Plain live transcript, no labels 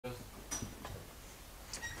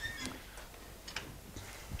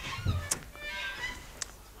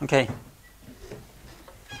Okay.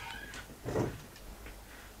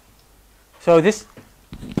 So this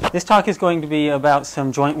talk is going to be about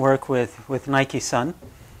some joint work with Nike-san,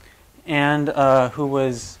 and who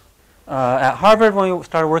was at Harvard when we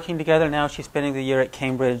started working together. Now she's spending the year at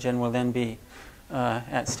Cambridge and will then be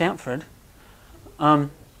at Stanford. I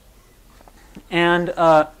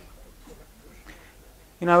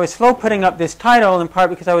was slow putting up this title in part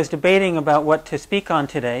because I was debating about what to speak on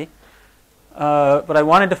today. But I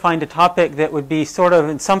wanted to find a topic that would be sort of,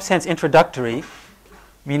 in some sense, introductory,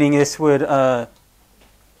 meaning this would, for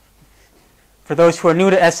those who are new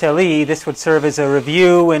to SLE, this would serve as a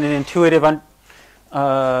review and an intuitive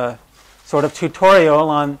sort of tutorial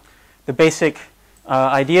on the basic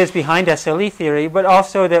ideas behind SLE theory, but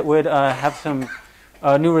also that would have some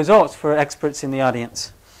new results for experts in the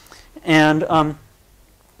audience. And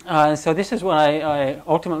so this is what I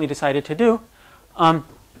ultimately decided to do.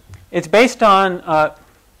 It's based on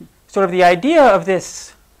sort of the idea of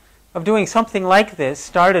doing something like this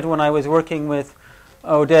started when I was working with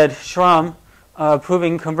Oded Schramm,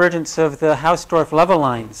 proving convergence of the Hausdorff level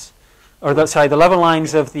lines, or the level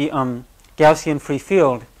lines of the Gaussian free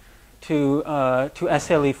field to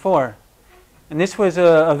SLE4. And this was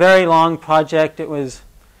a very long project. It was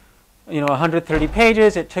 130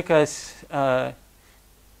 pages. It took us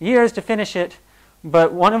years to finish it,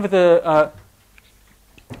 but one of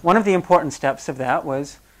the important steps of that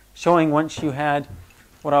was showing once you had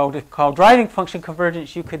what I would call driving function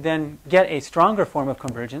convergence, you could then get a stronger form of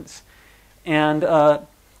convergence. And the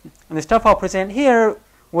stuff I'll present here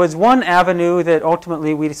was one avenue that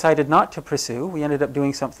ultimately we decided not to pursue. We ended up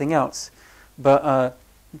doing something else. But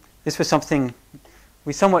this was something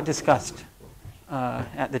we somewhat discussed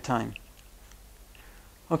at the time.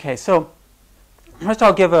 Okay, so first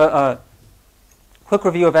I'll give a quick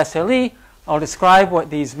review of SLE. I'll describe what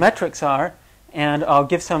these metrics are, and I'll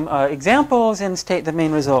give some examples and state the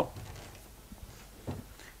main result.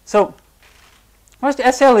 So first,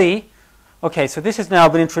 SLE. Okay, so this has now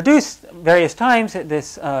been introduced various times at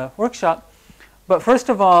this workshop. But first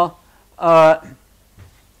of all,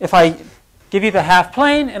 if I give you the half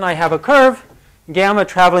plane and I have a curve, gamma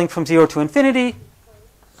traveling from 0 to infinity,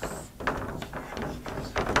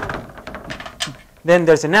 then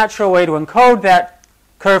there's a natural way to encode that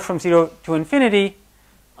curve from 0 to infinity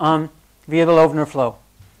via the Loebner flow.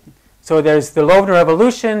 So there's the Loebner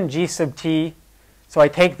evolution, G sub t. So I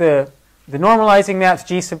take the normalizing maps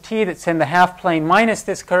G sub t that send the half plane minus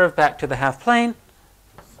this curve back to the half plane.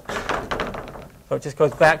 So it just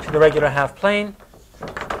goes back to the regular half plane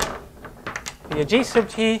via G sub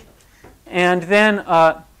t. And then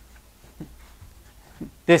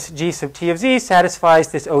this G sub t of z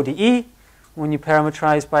satisfies this ODE when you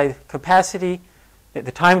parameterize by capacity the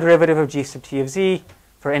time derivative of G sub t of z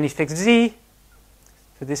for any fixed z.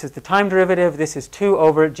 So this is the time derivative. This is 2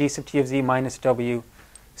 over G sub t of z minus W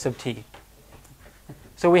sub t.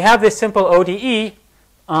 So we have this simple ODE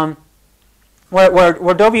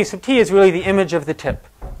where W sub t is really the image of the tip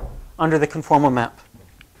under the conformal map.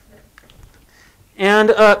 And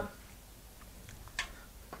well,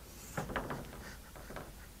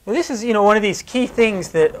 this is one of these key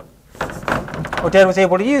things that Oded was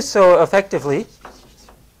able to use so effectively,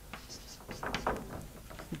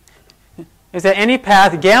 is that any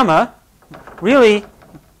path gamma, really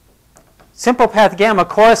simple path gamma,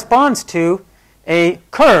 corresponds to a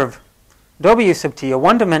curve, W sub t, a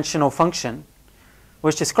one-dimensional function,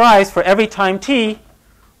 which describes for every time t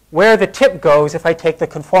where the tip goes if I take the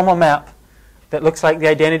conformal map that looks like the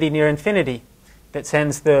identity near infinity that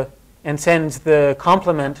sends the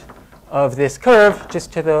complement of this curve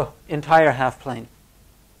just to the entire half plane.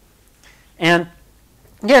 And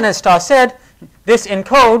again, as Stas said, this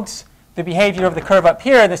encodes the behavior of the curve up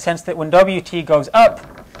here in the sense that when Wt goes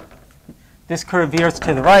up, this curve veers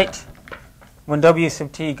to the right. When W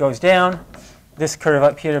sub t goes down, this curve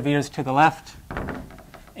up here veers to the left.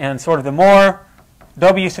 And sort of the more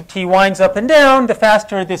W sub t winds up and down, the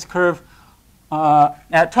faster this curve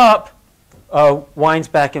at top winds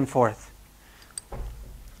back and forth.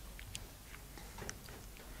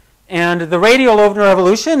 And the radial Loebner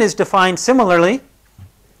evolution is defined similarly.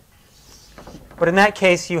 But in that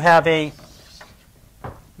case, you have a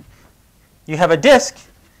disk,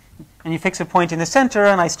 and you fix a point in the center,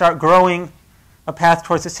 and I start growing a path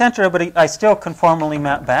towards the center, but I still conformally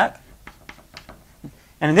map back.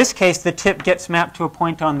 And in this case, the tip gets mapped to a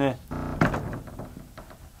point on the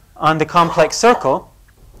complex circle.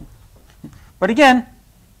 But again,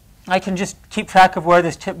 I can just keep track of where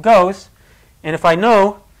this tip goes, and if I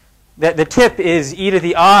know that the tip is e to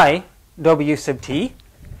the I W sub t,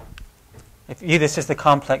 if this is the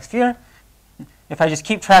complex sphere, if I just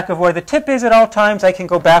keep track of where the tip is at all times, I can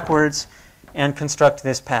go backwards and construct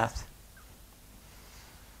this path.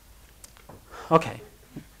 Okay.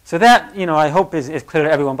 So that, I hope is clear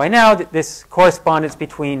to everyone by now, that this correspondence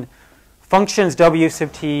between functions w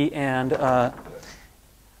sub t and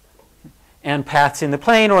paths in the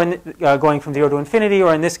plane, or going from 0 to infinity,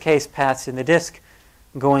 or in this case, paths in the disk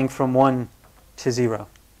going from 1 to 0.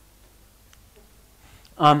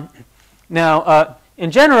 Now,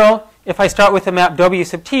 in general, if I start with the map w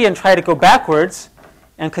sub t and try to go backwards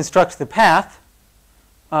and construct the path,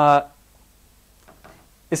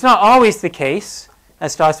 it's not always the case,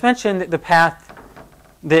 as Stas mentioned,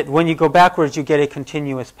 that when you go backwards, you get a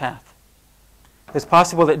continuous path. It's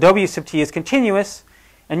possible that w sub t is continuous,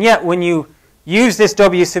 and yet when you use this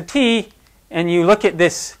w sub t and you look at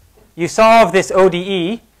this, you solve this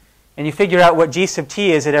ODE, and you figure out what g sub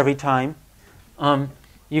t is at every time,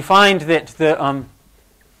 you find that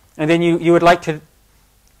and then you would like to,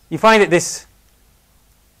 you find that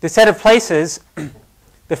the set of places,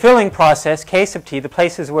 the filling process, k sub t, the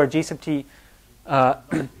places where g sub t,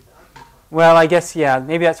 well, I guess, yeah,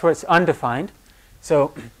 maybe that's where it's undefined.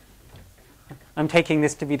 So I'm taking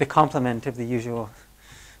this to be the complement of the usual.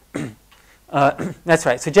 That's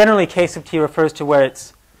right. So generally, k sub t refers to where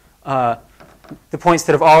it's the points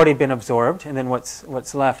that have already been absorbed, and then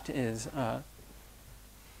what's left is a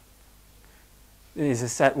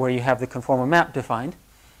set where you have the conformal map defined.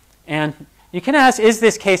 And you can ask, is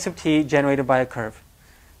this k sub t generated by a curve?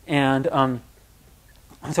 And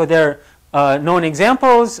so there are known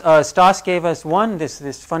examples. Stas gave us one,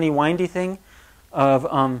 this funny windy thing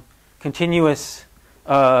of continuous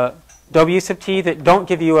w sub t that don't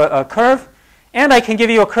give you a curve. And I can give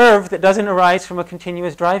you a curve that doesn't arise from a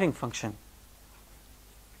continuous driving function.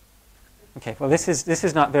 Okay, well, this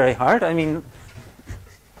is not very hard. I mean,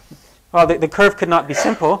 well, the curve could not be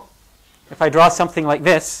simple. If I draw something like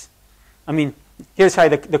this, I mean, here's how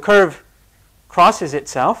the curve crosses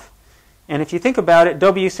itself. And if you think about it,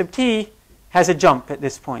 w sub t has a jump at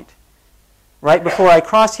this point. Right before I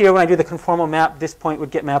cross here, when I do the conformal map, this point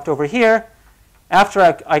would get mapped over here. After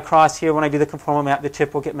I cross here, when I do the conformal map, the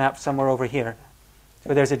tip will get mapped somewhere over here.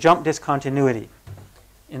 So there's a jump discontinuity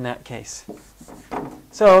in that case.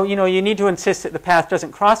 So, you need to insist that the path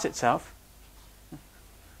doesn't cross itself.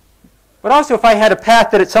 But also, if I had a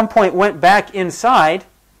path that at some point went back inside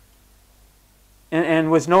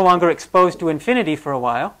and was no longer exposed to infinity for a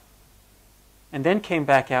while, and then came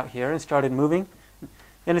back out here and started moving,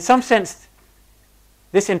 then in some sense,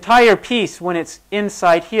 this entire piece, when it's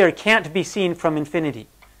inside here, can't be seen from infinity.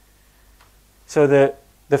 So the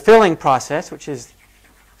filling process, which is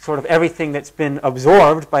sort of everything that's been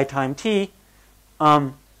absorbed by time t,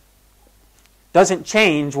 doesn't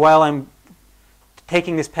change while I'm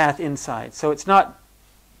taking this path inside. So it's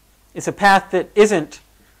a path that isn't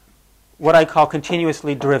what I call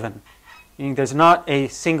continuously driven. Meaning there's not a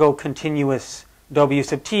single continuous w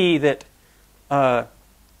sub t that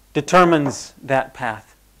determines that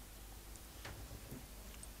path.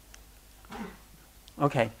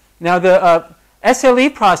 Okay. Now the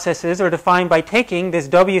SLE processes are defined by taking this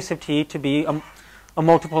w sub t to be a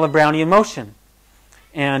multiple of Brownian motion.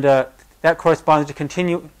 And that corresponds to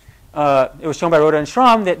continue. It was shown by Roda and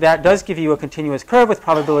Schramm that does give you a continuous curve with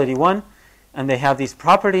probability 1. And they have these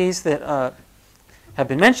properties that have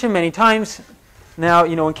been mentioned many times. Now,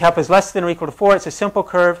 when kappa is less than or equal to 4, it's a simple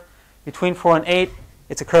curve. Between 4 and 8,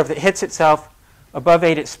 it's a curve that hits itself. Above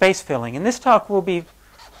 8, it's space filling. In this talk, we'll be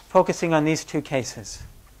focusing on these two cases.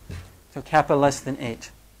 So kappa less than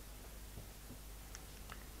 8.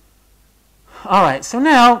 All right, so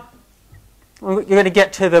now you're going to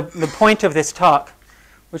get to the point of this talk,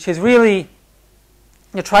 which is really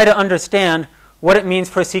to try to understand what it means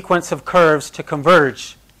for a sequence of curves to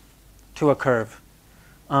converge to a curve.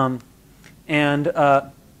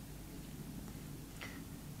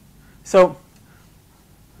 So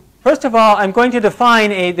first of all, I'm going to define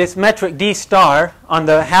this metric d star on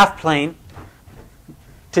the half plane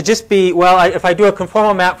to just be, well, if I do a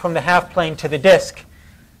conformal map from the half plane to the disk,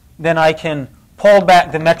 then I can pull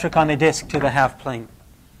back the metric on the disk to the half plane.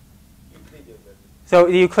 So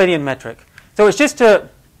the Euclidean metric. So it's just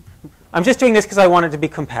I'm just doing this because I want it to be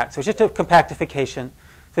compact. So it's just a compactification.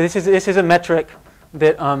 So this is a metric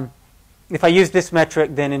that if I use this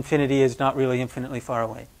metric, then infinity is not really infinitely far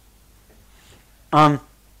away. And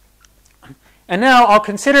now I'll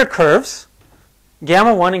consider curves,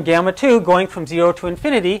 gamma 1 and gamma 2, going from 0 to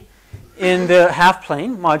infinity in the half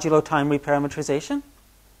plane, modulo time reparametrization.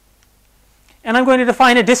 And I'm going to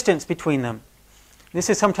define a distance between them. This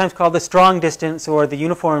is sometimes called the strong distance or the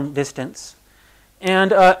uniform distance.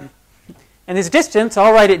 And this distance,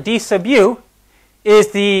 I'll write it d sub u,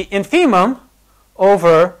 is the infimum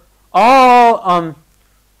over all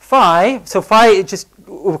phi. So phi just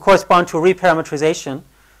will correspond to a reparametrization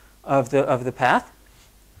of the path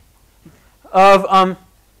of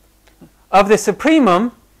the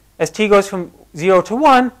supremum as t goes from 0 to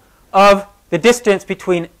 1 of the distance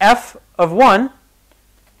between f of 1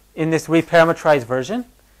 in this reparametrized version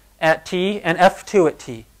at t and f2 at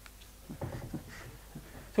t.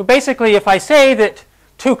 So basically, if I say that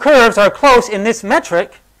two curves are close in this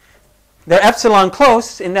metric, they're epsilon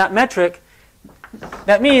close in that metric,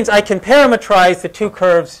 that means I can parametrize the two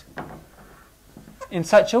curves in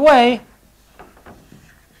such a way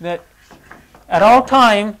that at all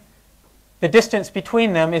time the distance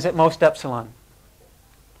between them is at most epsilon.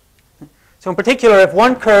 So in particular, if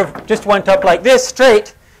one curve just went up like this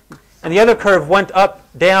straight and the other curve went up,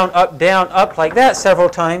 down, up like that several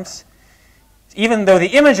times, even though the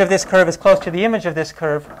image of this curve is close to the image of this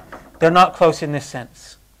curve, they're not close in this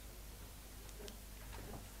sense.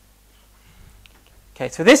 Okay,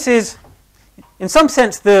 so this is, in some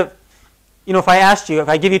sense, if I asked you, if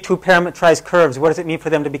I give you two parametrized curves, what does it mean for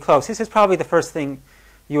them to be close? This is probably the first thing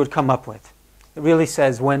you would come up with. It really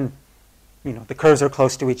says when, the curves are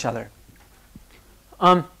close to each other.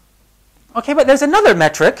 Okay, but there's another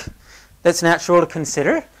metric that's natural to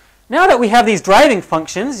consider. Now that we have these driving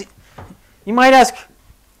functions, you might ask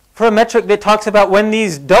for a metric that talks about when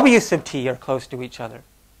these w sub t are close to each other.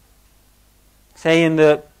 Say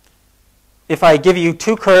if I give you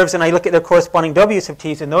two curves and I look at their corresponding w sub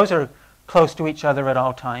t's, and those are close to each other at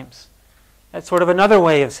all times. That's sort of another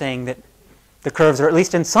way of saying that the curves are at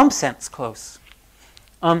least in some sense close.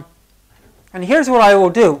 And here's what I will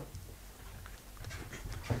do.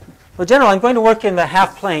 For general, I'm going to work in the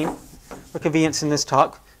half plane for convenience in this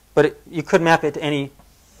talk, but you could map it to any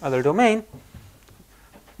other domain.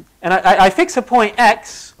 And I fix a point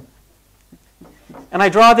x, and I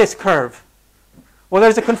draw this curve. Well,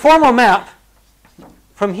 there's a conformal map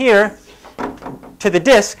from here to the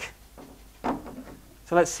disk.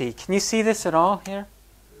 So let's see. Can you see this at all here?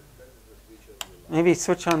 Maybe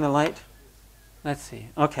switch on the light. Let's see.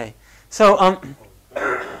 Okay. So,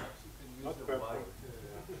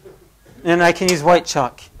 and I can use white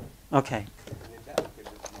chalk. Okay.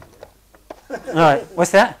 All right.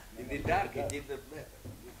 What's that?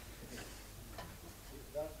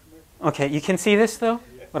 Okay. You can see this though?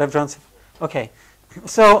 What I've drawn. Okay.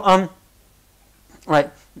 So, right.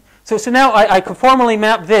 So now I conformally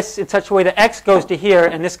map this in such a way that x goes to here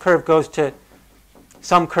and this curve goes to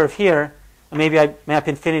some curve here. And maybe I map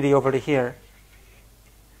infinity over to here.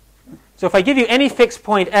 So if I give you any fixed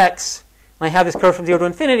point x, and I have this curve from 0 to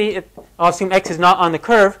infinity, I'll assume x is not on the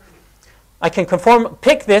curve. I can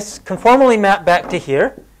pick this, conformally map back to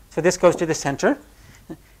here. So this goes to the center.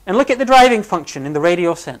 And look at the driving function in the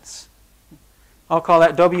radial sense. I'll call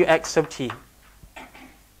that wx sub t.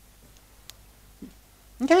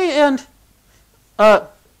 Okay, and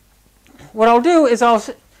what I'll do is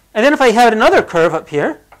and then if I had another curve up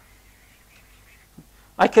here,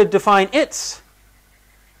 I could define its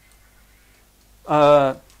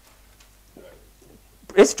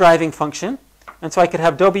driving function. And so I could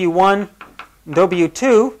have w1 and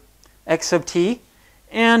w2 x sub t.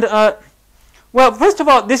 And, well, first of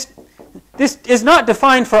all, this is not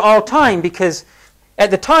defined for all time, because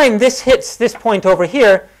at the time this hits this point over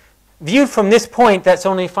here, viewed from this point, that's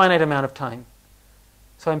only a finite amount of time.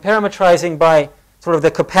 So I'm parametrizing by sort of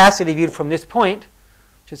the capacity viewed from this point,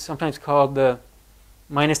 which is sometimes called the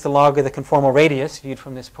minus the log of the conformal radius viewed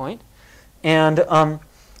from this point. And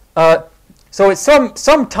so it's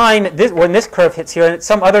some time when this curve hits here, and it's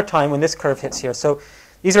some other time when this curve hits here. So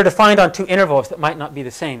these are defined on two intervals that might not be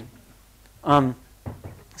the same.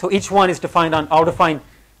 So each one is defined on, I'll define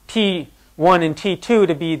t1 and t2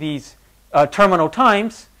 to be these terminal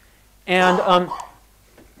times. And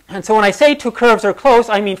so when I say two curves are close,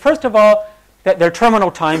 I mean, first of all, that their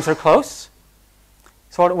terminal times are close.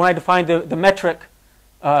 So when I define the metric,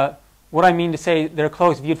 what I mean to say they're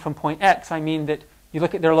close viewed from point x, I mean that you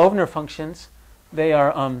look at their Loebner functions, they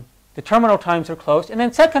are, the terminal times are close. And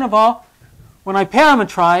then second of all, when I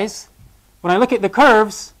parametrize, when I look at the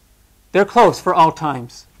curves, they're close for all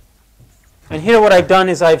times. And here what I've done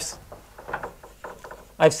is I've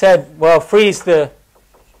said, well, freeze the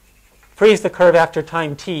curve after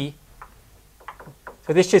time t.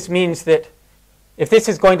 So this just means that if this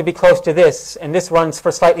is going to be close to this, and this runs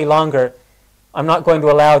for slightly longer, I'm not going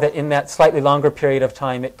to allow that in that slightly longer period of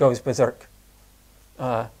time it goes berserk.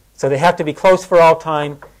 So they have to be close for all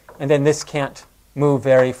time, and then this can't move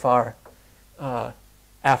very far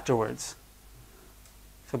afterwards.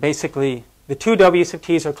 So basically, the two w sub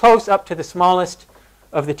t's are close up to the smallest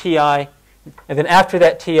of the ti, And then after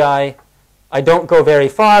that ti, I don't go very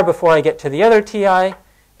far before I get to the other ti,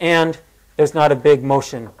 and there's not a big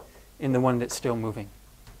motion in the one that's still moving.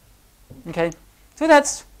 Okay? So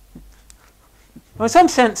that's, well, in some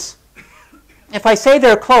sense, if I say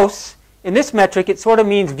they're close, in this metric, it sort of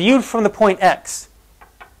means viewed from the point x,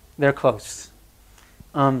 they're close.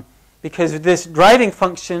 Because this driving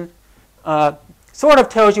function sort of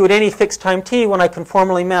tells you at any fixed time t, when I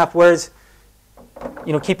conformally map, where's,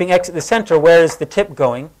 keeping x at the center, where is the tip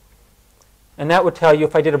going? And that would tell you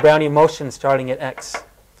if I did a Brownian motion starting at x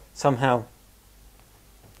somehow.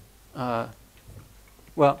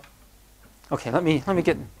 Well, okay, let me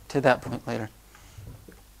get to that point later.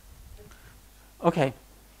 Okay.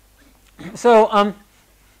 So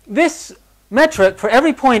this metric, for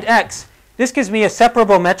every point x, this gives me a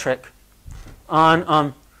separable metric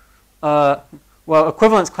on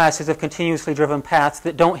equivalence classes of continuously driven paths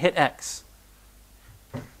that don't hit x.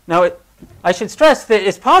 Now, I should stress that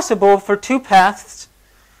it's possible for two paths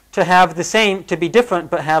to have the same, to be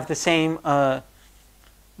different, but have the same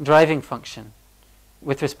driving function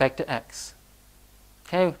with respect to x.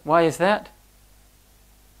 Okay, why is that?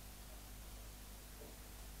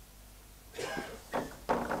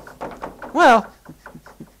 Well,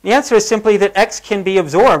 the answer is simply that x can be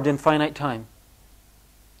absorbed in finite time.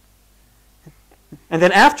 And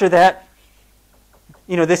then after that,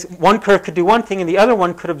 this one curve could do one thing and the other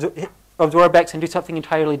one could absorb x and do something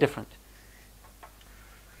entirely different.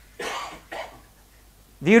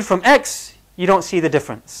 Viewed from x, you don't see the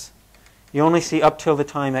difference. You only see up till the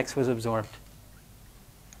time x was absorbed.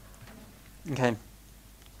 Okay.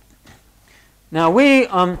 Now it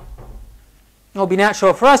will be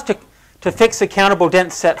natural for us to fix a countable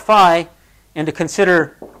dense set phi and to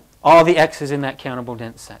consider all the x's in that countable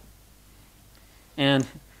dense set. And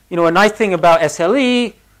a nice thing about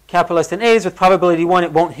SLE, capital S and A, is with probability 1,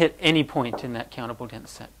 it won't hit any point in that countable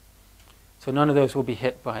dense set. So none of those will be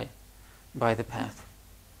hit by the path.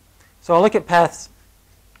 So I'll look at paths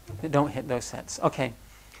that don't hit those sets. Okay.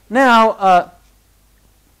 Now,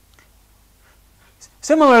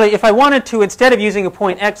 similarly, if I wanted to, instead of using a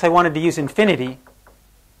point x, I wanted to use infinity,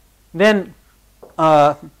 then,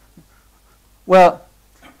 well,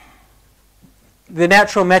 the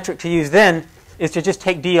natural metric to use then is to just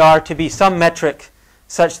take dr to be some metric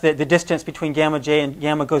such that the distance between gamma j and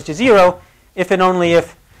gamma goes to 0 if and only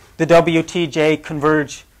if the wtj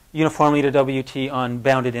converge uniformly to wt on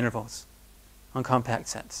bounded intervals, on compact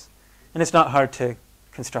sets. And it's not hard to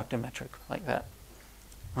construct a metric like that.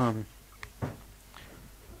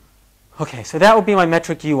 Okay, so that will be my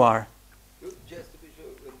metric ur. Just to be sure,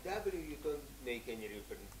 in W you don't make any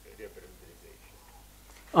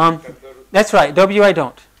referentialization. That's right, W I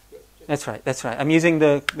don't. That's right, that's right. I'm using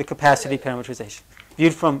the capacity parameterization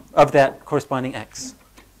viewed from of that corresponding x.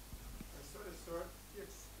 Sorry,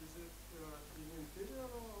 x, is it in the interior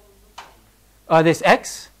or This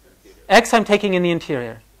x? X I'm taking in the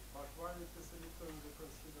interior. but why is this different to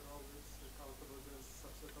consider all this countable dense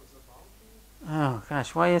subset of the boundary? Oh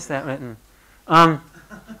gosh, why is that written? I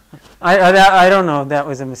don't know. That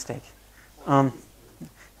was a mistake. So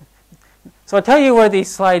I'll tell you where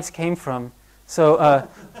these slides came from. So,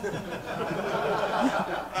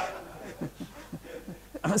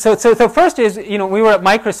 so first is, we were at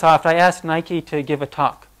Microsoft. I asked Nike to give a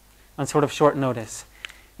talk on sort of short notice.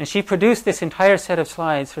 And she produced this entire set of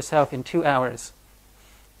slides herself in 2 hours.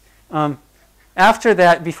 After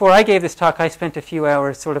that, before I gave this talk, I spent a few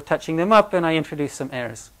hours sort of touching them up, and I introduced some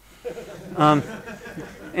errors.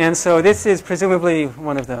 And so this is presumably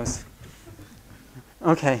one of those.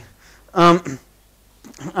 Okay. All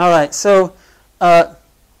right. So, so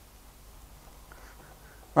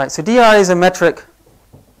dr is a metric.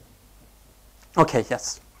 Okay.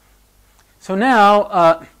 Yes. So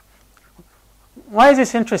now, why is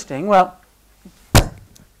this interesting? Well,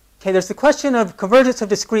 okay, there's the question of convergence of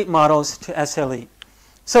discrete models to SLE.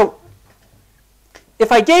 So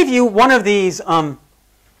if I gave you one of these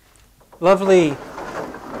lovely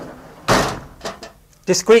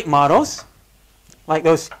discrete models, like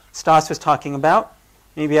those Stas was talking about,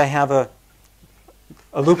 maybe I have a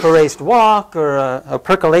loop-erased walk or a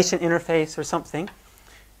percolation interface or something,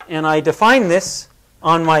 and I define this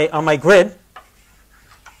on my grid,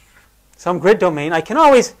 some grid domain, I can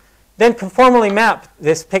always then conformally map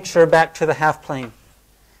this picture back to the half plane.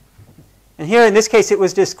 And here, in this case, it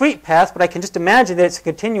was discrete path, but I can just imagine that it's a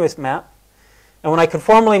continuous map. And when I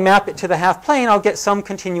conformally map it to the half plane, I'll get some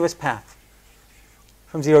continuous path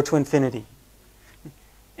from 0 to infinity.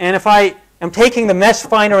 And if I am taking the mesh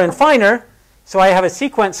finer and finer, so I have a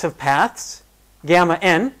sequence of paths, gamma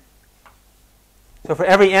n. So for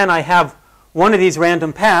every n, I have one of these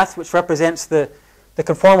random paths, which represents the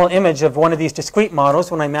conformal image of one of these discrete models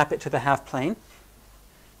when I map it to the half plane,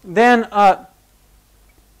 then I'd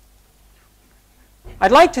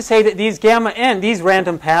like to say that these gamma n, these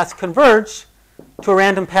random paths, converge to a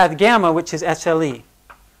random path gamma, which is SLE,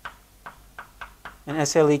 and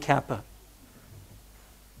SLE kappa.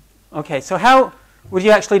 Okay, so how would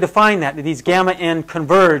you actually define that? Do these gamma n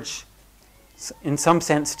converge in some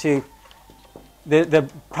sense to the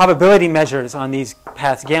probability measures on these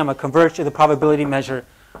paths gamma converge to the probability measure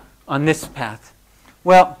on this path?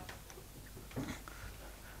 Well,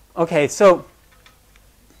 okay, so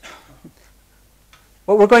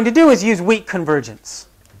what we're going to do is use weak convergence.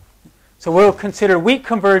 So we'll consider weak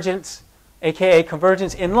convergence, aka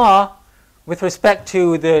convergence in law, with respect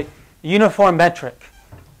to the uniform metric,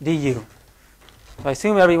 du. So I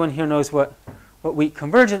assume everyone here knows what weak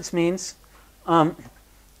convergence means.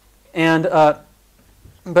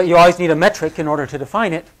 But you always need a metric in order to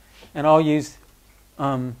define it, and I'll use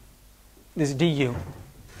this du.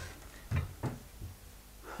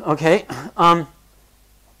 Okay.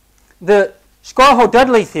 The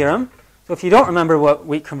Scarho-Dudley theorem, so if you don't remember what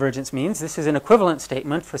weak convergence means, this is an equivalent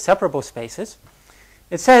statement for separable spaces.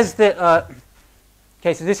 It says that,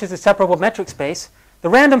 okay, so this is a separable metric space. The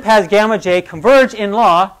random paths gamma j converge in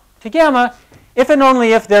law to gamma if and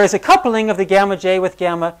only if there is a coupling of the gamma j with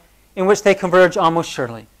gamma in which they converge almost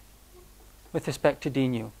surely with respect to d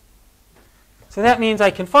nu. So that means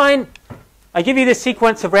I can find, I give you this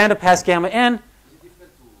sequence of random paths gamma n. Is it difficult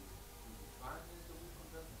to define the weak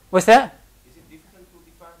convergence? What's that? Is it difficult to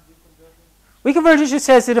define weak convergence? Weak convergence just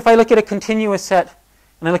says that if I look at a continuous set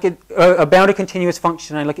and I look at a bounded continuous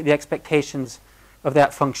function, I look at the expectations of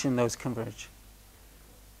that function, those converge.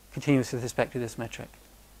 Continuous with respect to this metric.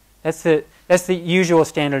 That's the usual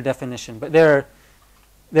standard definition, but there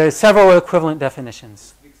are several equivalent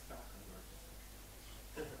definitions.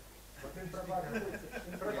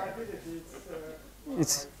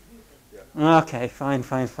 It's okay. Fine.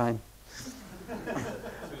 All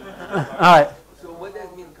right. So what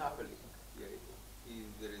does mean coupling?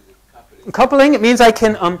 There is a coupling. Coupling, it means I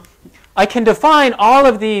can define all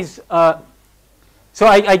of these. So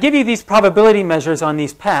I give you these probability measures on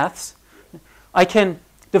these paths. I can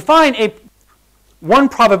define one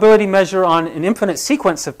probability measure on an infinite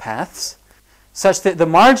sequence of paths such that the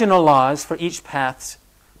marginal laws for each path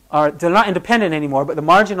they're not independent anymore, but the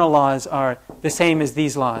marginal laws are the same as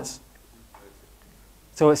these laws.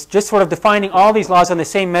 So it's just sort of defining all these laws on the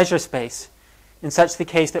same measure space in such the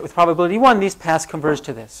case that with probability 1, these paths converge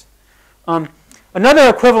to this. Another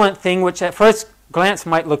equivalent thing, which at first glance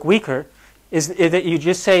might look weaker, is that you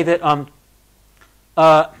just say that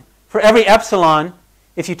for every epsilon,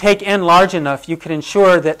 if you take n large enough, you can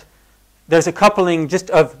ensure that there's a coupling just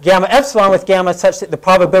of gamma epsilon with gamma such that the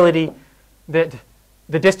probability that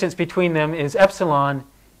the distance between them is epsilon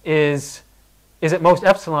is at most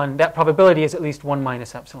epsilon. That probability is at least 1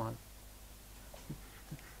 minus epsilon.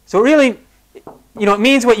 So really, it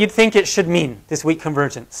means what you'd think it should mean, this weak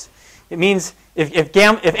convergence. It means if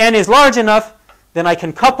n is large enough, then I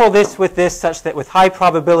can couple this with this such that with high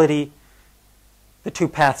probability, the two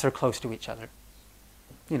paths are close to each other.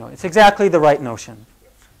 It's exactly the right notion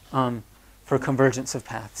for convergence of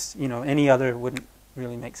paths. Any other wouldn't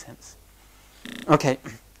really make sense. Okay,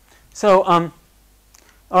 so all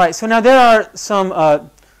right. So now there are some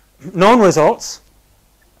known results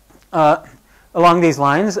along these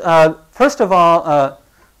lines. First of all,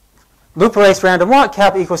 loop erase random walk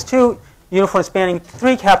kappa equals 2, uniform spanning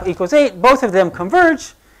 3 kappa equals 8. Both of them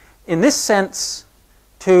converge in this sense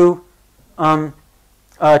to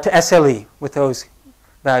SLE with those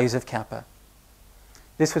values of kappa.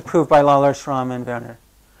 This was proved by Lawler, Schramm, and Werner.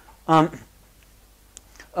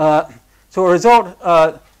 So a result,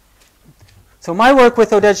 so my work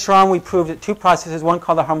with Oded Schramm, we proved that two processes, one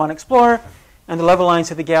called the harmonic explorer and the level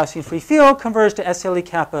lines of the Gaussian free field, converge to SLE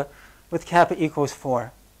kappa with kappa equals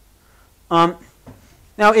 4. Now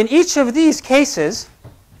in each of these cases,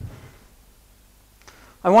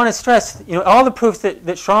 I want to stress, all the proofs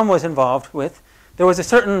that Schramm was involved with, there was a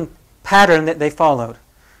certain pattern that they followed.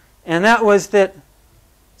 And that was that,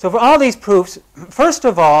 so for all these proofs, first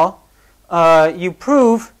of all, you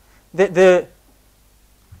prove that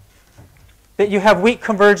you have weak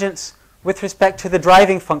convergence with respect to the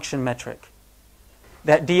driving function metric,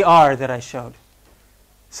 that dr that I showed.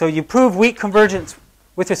 So you prove weak convergence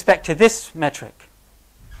with respect to this metric.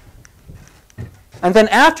 And then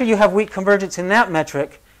after you have weak convergence in that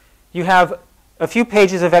metric, you have a few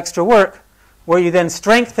pages of extra work where you then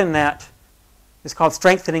strengthen that. It's called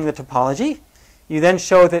strengthening the topology. You then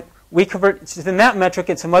show that weak convergence in that metric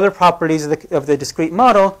and some other properties of the discrete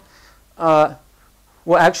model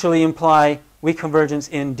will actually imply weak convergence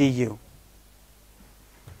in du.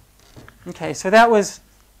 Okay, so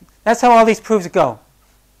that's how all these proofs go.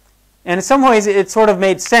 And in some ways, it sort of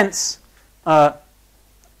made sense. The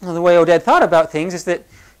way Oded thought about things is that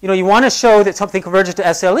you want to show that something converges to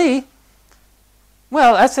SLE.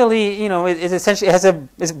 Well, SLE, is essentially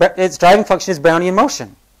its driving function is Brownian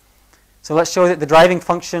motion. So let's show that the driving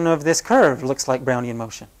function of this curve looks like Brownian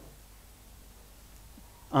motion.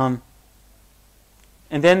 And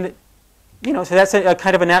then, so that's a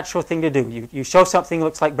kind of a natural thing to do. You show something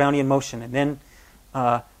looks like Brownian motion, and then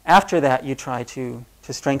after that you try to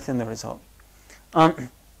strengthen the result.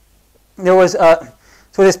 There was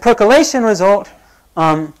so this percolation result.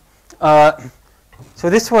 So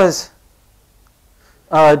this was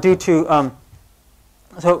due to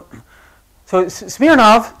so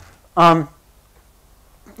Smirnov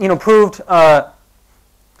proved I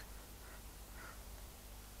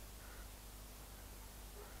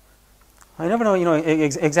never know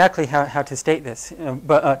exactly how to state this,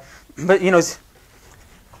 but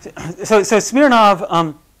so Smirnov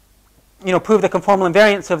proved the conformal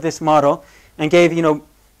invariance of this model and gave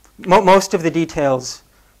most of the details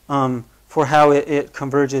for how it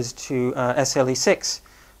converges to SLE6,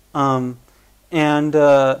 and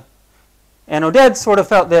Oded sort of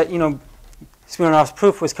felt that Smirnov's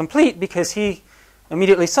proof was complete because he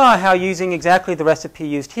immediately saw how using exactly the recipe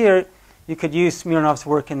used here, you could use Smirnov's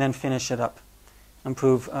work and then finish it up and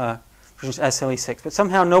prove SLE6. But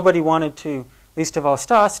somehow nobody wanted to, least of all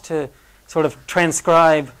Stas, to sort of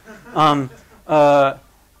transcribe the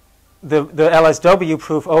LSW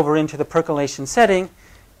proof over into the percolation setting.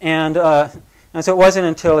 And so it wasn't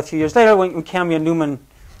until a few years later when Camille Newman,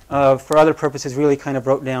 for other purposes, really kind of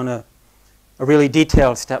wrote down a really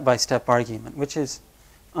detailed step-by-step argument, which is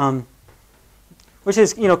kind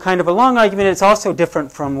of a long argument. It's also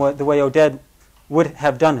different from the way Oded would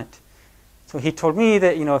have done it. So he told me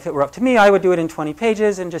that if it were up to me, I would do it in 20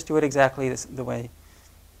 pages and just do it exactly the way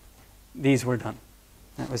these were done.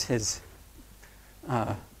 That was his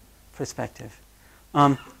perspective.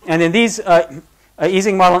 And then these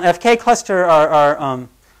Ising model and FK cluster are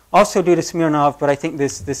also due to Smirnov, but I think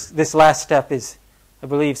this last step is, I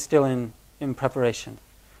believe, still in preparation,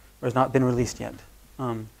 or has not been released yet.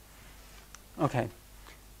 Okay.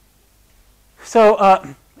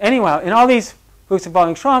 So anyway, in all these proofs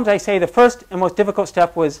involving Schramm's, I say the first and most difficult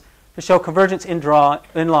step was to show convergence in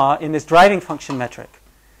law in this driving function metric.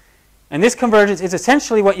 And this convergence is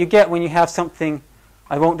essentially what you get when you have something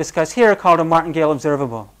I won't discuss here called a martingale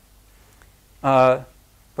observable, but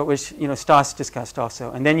which Stas discussed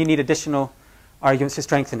also. And then you need additional arguments to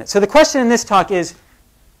strengthen it. So the question in this talk is,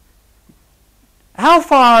 how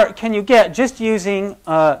far can you get just using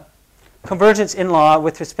convergence in law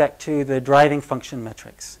with respect to the driving function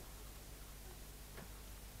metrics?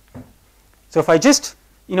 So if I just,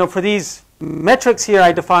 for these metrics here,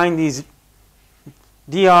 I define these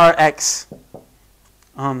drx.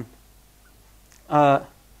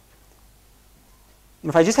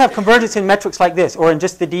 If I just have convergence in metrics like this, or in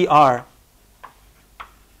just the dr.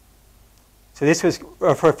 So this was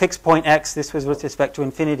for a fixed point x. This was with respect to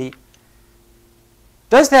infinity.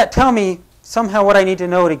 Does that tell me somehow what I need to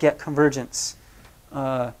know to get convergence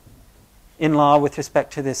in law with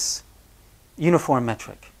respect to this uniform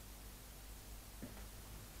metric?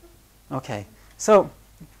 Okay, so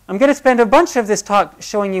I'm going to spend a bunch of this talk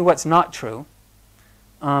showing you what's not true.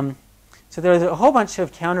 So there's a whole bunch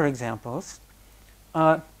of counterexamples.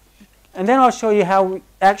 And then I'll show you how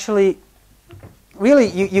actually, really,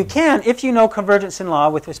 you can, if you know convergence in law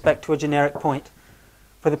with respect to a generic point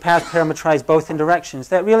for the path parametrized both in directions,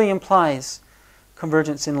 that really implies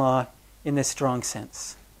convergence in law in this strong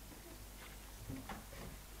sense.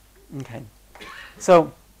 Okay.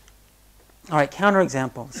 So, all right,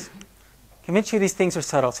 counterexamples. Convince you these things are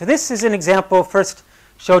subtle. So this is an example first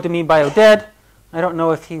showed to me by Oded. I don't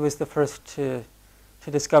know if he was the first to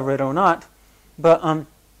discover it or not. But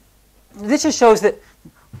this just shows that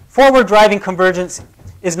forward driving convergence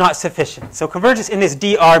is not sufficient. So convergence in this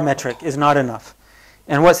dr metric is not enough.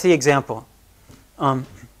 And what's the example?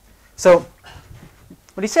 So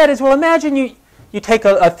what he said is, well, imagine you take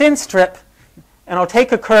a thin strip, and I'll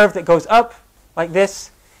take a curve that goes up like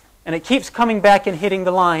this, and it keeps coming back and hitting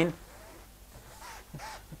the line.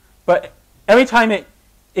 But every time it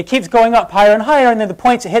keeps going up higher and higher, and then the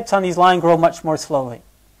points it hits on these lines grow much more slowly.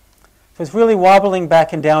 So it's really wobbling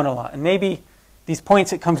back and down a lot. And maybe these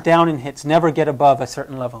points it comes down and hits never get above a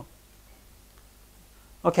certain level.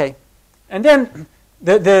 Okay. And then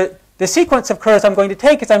the sequence of curves I'm going to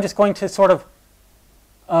take is I'm just going to sort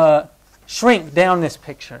of shrink down this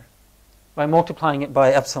picture by multiplying it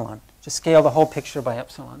by epsilon. Just scale the whole picture by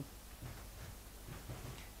epsilon.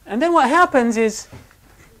 And then what happens is,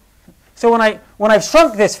 so when I've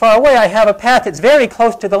shrunk this far away, I have a path that's very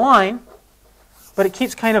close to the line, but it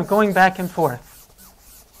keeps kind of going back and forth.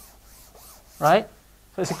 Right?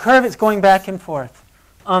 So it's a curve, it's going back and forth.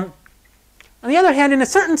 On the other hand, in a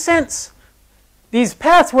certain sense, these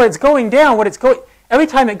paths where it's going down, every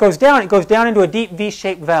time it goes down into a deep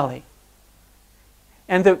V-shaped valley.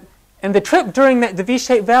 And the trip during the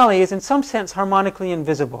V-shaped valley is in some sense harmonically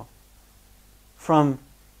invisible from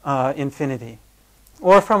infinity,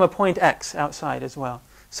 or from a point x outside as well.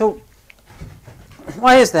 So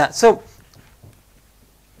why is that? So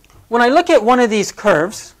when I look at one of these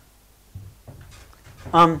curves,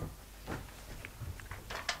 so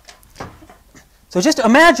just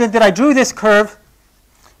imagine that I drew this curve,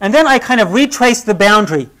 and then I kind of retraced the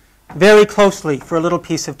boundary very closely for a little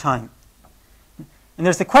piece of time. And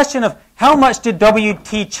there's the question of how much did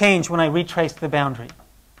Wt change when I retraced the boundary?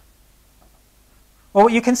 Well,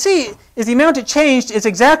 what you can see is the amount it changed is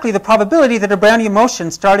exactly the probability that a Brownian motion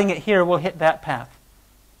starting at here will hit that path.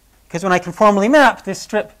 Because when I conformally map, this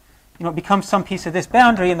strip becomes some piece of this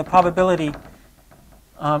boundary, and the probability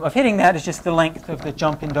of hitting that is just the length of the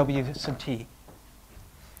jump in W sub t.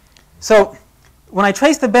 So when I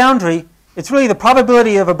trace the boundary, it's really the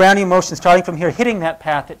probability of a Brownian motion starting from here hitting that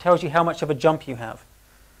path that tells you how much of a jump you have.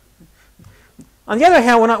 On the other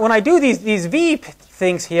hand, when I do these V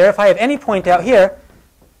things here, if I have any point out here,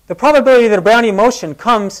 the probability that a Brownian motion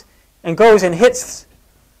comes and goes and hits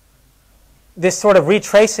this sort of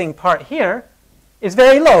retracing part here is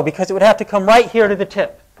very low, because it would have to come right here to the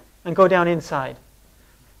tip and go down inside.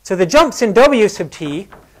 So the jumps in W sub t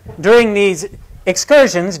during these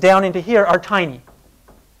excursions down into here are tiny.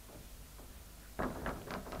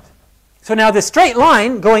 So now the straight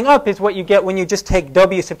line going up is what you get when you just take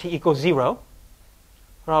W sub t equals 0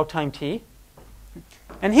 for all time t.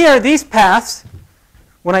 And here, these paths,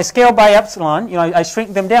 when I scale by epsilon, I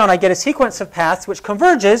shrink them down, I get a sequence of paths which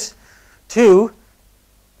converges to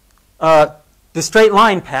the straight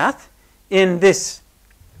line path in this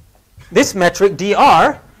metric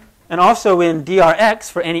dr, and also in drx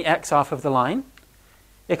for any x off of the line.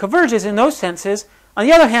 It converges in those senses. On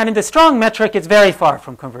the other hand, in the strong metric, it's very far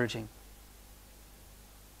from converging.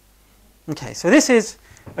 Okay, so this is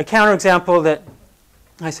a counterexample that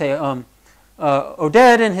I say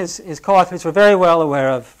Oded and his co-authors were very well aware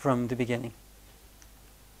of from the beginning.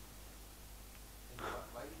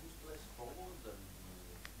 Why did you place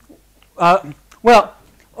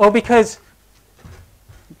forward? Because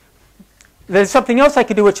there's something else I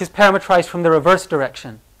could do which is parametrized from the reverse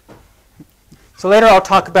direction. So later I'll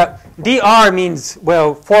talk about dr means,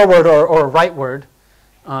 well, forward or rightward,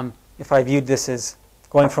 if I viewed this as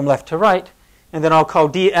going from left to right. And then I'll call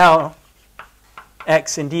dl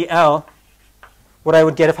x and dl what I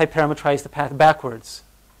would get if I parametrize the path backwards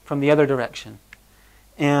from the other direction.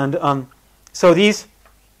 And so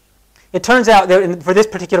it turns out that for this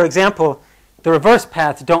particular example, the reverse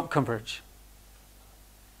paths don't converge.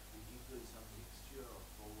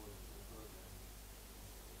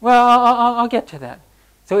 Well, I'll get to that.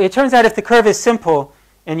 So it turns out if the curve is simple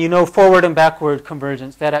and you know forward and backward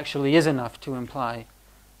convergence, that actually is enough to imply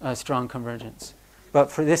strong convergence.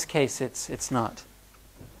 But for this case, it's not.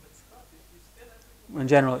 In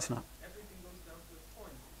general, it's not.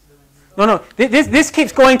 No. This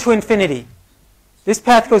keeps going to infinity. This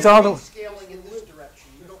path goes all the way. Scaling in this direction.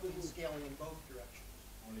 You don't mean scaling in both directions.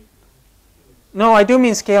 No, I do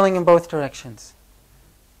mean scaling in both directions.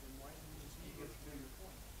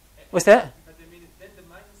 What's that? But I mean, then the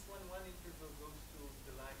minus 1, 1 interval goes to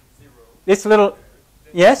the line 0. This little,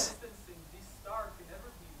 yes? The distance in this star can never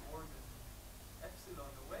be more than epsilon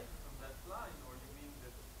away from that line, or you mean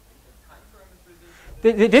that the time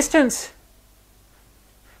parameterization? The distance,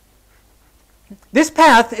 this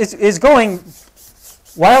path is going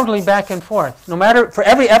wildly back and forth. No matter, for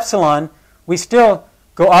every epsilon, we still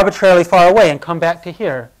go arbitrarily far away and come back to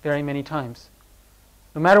here very many times.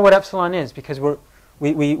 No matter what epsilon is, because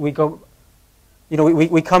we go,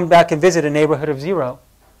 we come back and visit a neighborhood of 0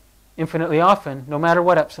 infinitely often, no matter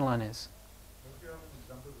what epsilon is. Don't you have an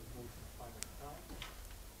example that goes to finite time?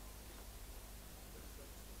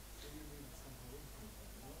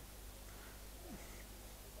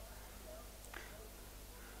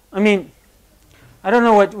 I mean, I don't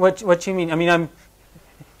know what you mean. I mean,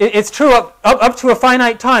 it's true up to a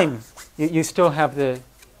finite time. You can still have the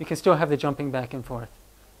jumping back and forth.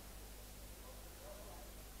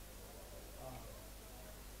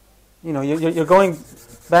 You're going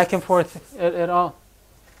back and forth at all.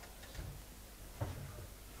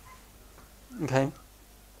 Okay.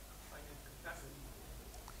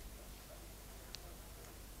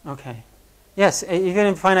 Okay. Yes, even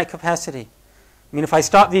in finite capacity. I mean, if I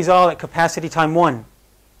stop these all at capacity time 1,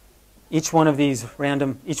 each one of these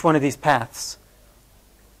paths,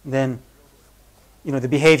 then the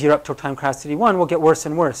behavior up to time capacity 1 will get worse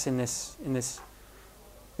and worse in this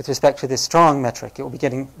with respect to this strong metric. It will be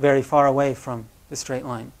getting very far away from the straight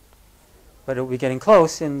line, but it will be getting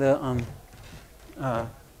close in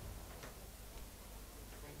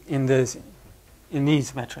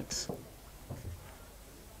these metrics.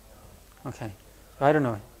 Okay, so I don't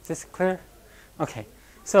know. Is this clear? Okay,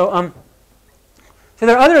 so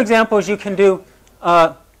there are other examples you can do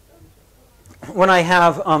when I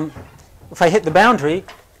have if I hit the boundary.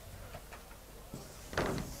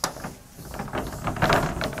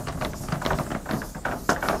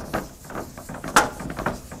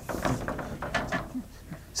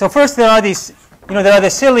 So first there are these, there are the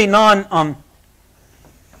silly there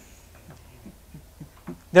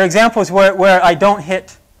are examples where I don't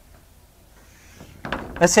hit.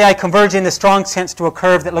 Let's say I converge in the strong sense to a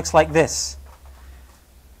curve that looks like this.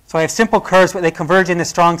 So I have simple curves, but they converge in the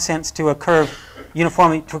strong sense to a curve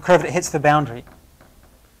uniformly, to a curve that hits the boundary.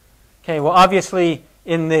 Okay, well obviously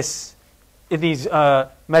in these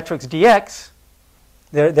metrics dx,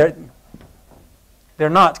 they're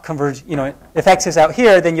not converged. If x is out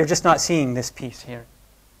here, then you're just not seeing this piece here.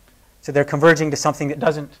 So they're converging to something that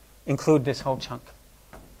doesn't include this whole chunk.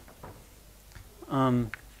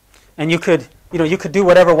 And you could do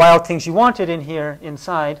whatever wild things you wanted in here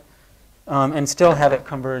inside, and still have it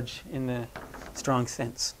converge in the strong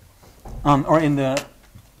sense, or in this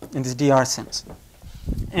dr sense.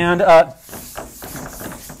 And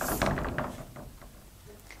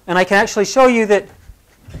I can actually show you that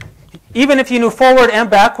even if you knew forward and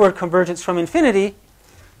backward convergence from infinity,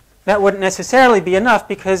 that wouldn't necessarily be enough,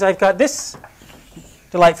 because I've got this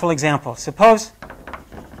delightful example. Suppose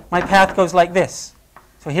my path goes like this.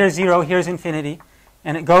 So here's 0, here's infinity,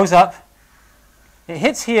 and it goes up. It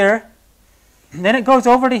hits here, and then it goes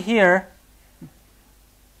over to here,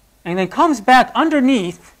 and then comes back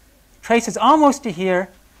underneath, traces almost to here,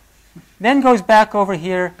 then goes back over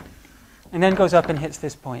here, and then goes up and hits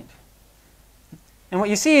this point. And what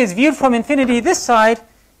you see is, viewed from infinity this side,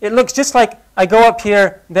 it looks just like I go up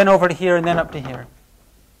here, then over to here, and then up to here.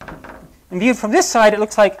 And viewed from this side, it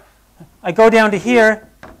looks like I go down to here,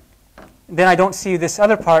 then I don't see this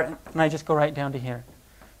other part, and I just go right down to here.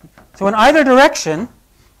 So in either direction,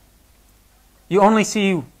 you only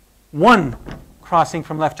see one crossing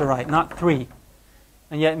from left to right, not 3.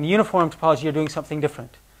 And yet in the uniform topology, you're doing something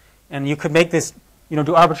different. And you could make this,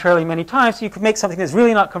 do arbitrarily many times, so you could make something that's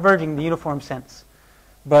really not converging in the uniform sense,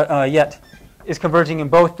 but yet is converging in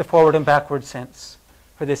both the forward and backward sense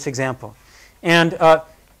for this example. And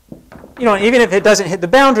even if it doesn't hit the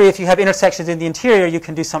boundary, if you have intersections in the interior, you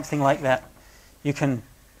can do something like that. You can,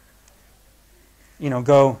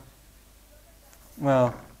 go,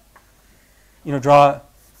 well, draw,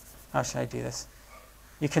 how should I do this?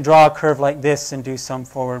 You can draw a curve like this and do some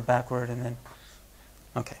forward, backward, and then,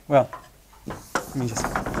 okay, well, let me just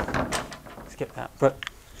skip that. But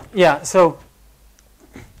yeah, so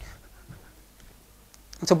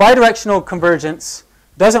bidirectional convergence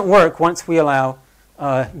doesn't work once we allow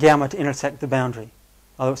gamma to intersect the boundary,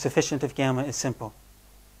 although it's sufficient if gamma is simple.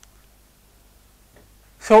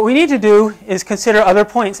 So what we need to do is consider other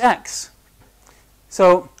points x.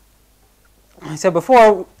 So I said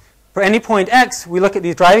before, for any point x, we look at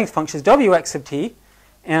these driving functions wx sub t,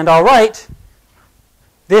 and I'll write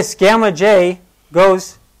this gamma j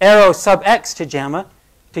goes arrow sub x to gamma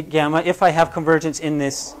if I have convergence in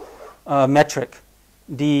this metric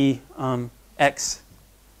d x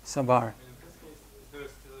sub r.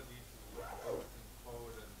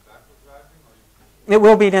 It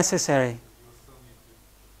will be necessary.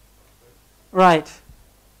 Right.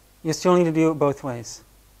 You still need to do it both ways.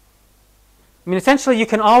 I mean, essentially, you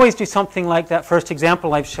can always do something like that first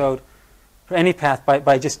example I've showed for any path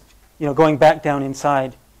by just going back down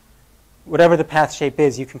inside. Whatever the path shape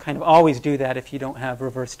is, you can kind of always do that if you don't have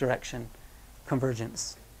reverse direction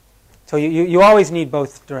convergence. So you always need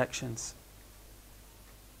both directions.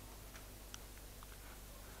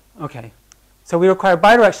 Okay. So we require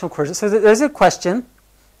bidirectional convergence. So there's a question.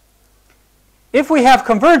 If we have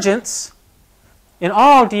convergence in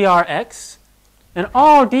all drx and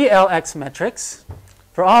all dlx metrics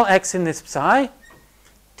for all x in this psi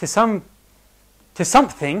to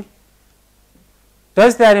something,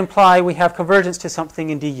 does that imply we have convergence to something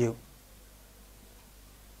in du?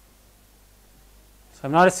 So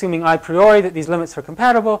I'm not assuming a priori that these limits are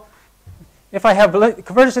compatible. If I have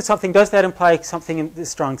convergence to something, does that imply something in the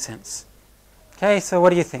strong sense? Okay, so what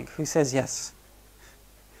do you think? Who says yes?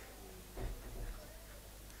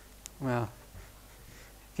 Well,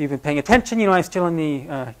 if you've been paying attention, you know I'm still in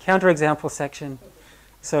the counterexample section.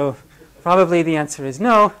 So probably the answer is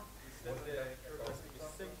no.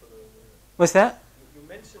 What's that? You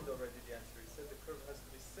mentioned already the answer. You said the curve has to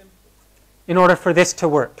be simple. In order for this to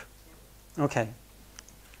work. Okay.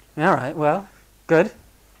 All right, well, good.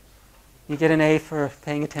 You get an A for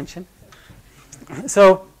paying attention.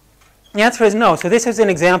 So the answer is no. So this is an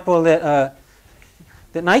example that,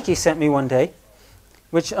 that Nike sent me one day,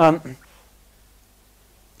 which, so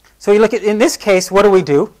you look at, in this case, what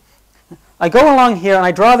do? I go along here and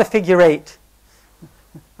I draw the figure 8.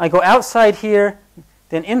 I go outside here,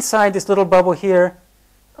 then inside this little bubble here,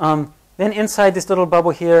 then inside this little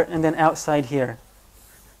bubble here, and then outside here,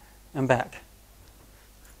 and back.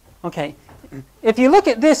 Okay, if you look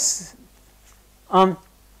at this, what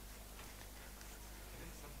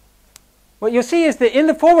you'll see is that in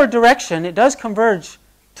the forward direction, it does converge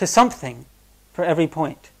to something for every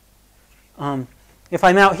point. If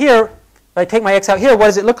I'm out here, if I take my x out here, what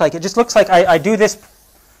does it look like? It just looks like I do this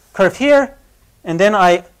curve here, and then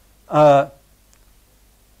I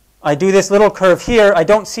do this little curve here. I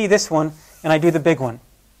don't see this one, and I do the big one.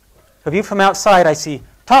 So viewed from outside, I see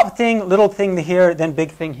top thing, little thing here, then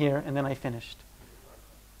big thing here, and then I finished.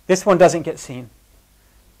 This one doesn't get seen.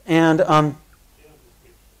 And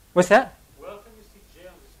what's that? Well, can you see J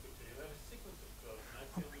on this picture? You have a sequence of curves, and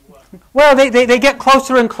I see only one. Well, they get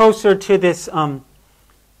closer and closer to this.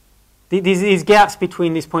 These gaps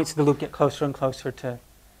between these points of the loop get closer and closer to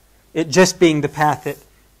it just being the path that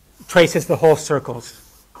traces the whole circles.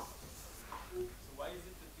 So why is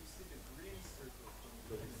it that you see the green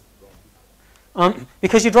circle from the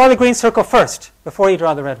Because you draw the green circle first, before you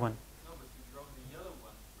draw the red one. No, but you draw the yellow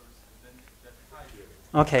one first, and then that ties it.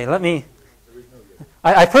 Okay, let me...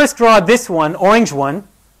 I first draw this one, orange one,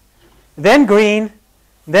 then green,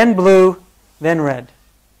 then blue, then red.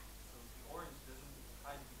 So the orange doesn't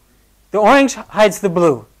hide the green. The orange hides the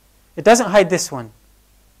blue. It doesn't hide this one.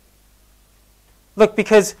 Look,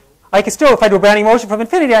 because I can still, if I do a Brownian motion from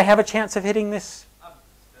infinity, I have a chance of hitting this.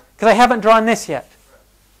 Because I haven't drawn this yet.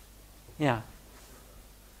 Yeah.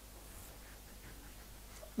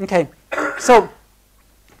 Okay. So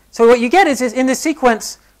what you get is in this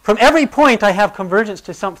sequence, from every point I have convergence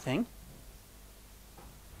to something.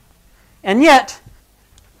 And yet,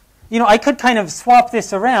 you know, I could kind of swap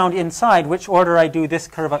this around inside, which order I do this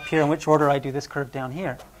curve up here and which order I do this curve down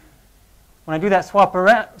here. When I do that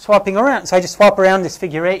swapping around, so I just swap around this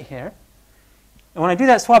figure 8 here. And when I do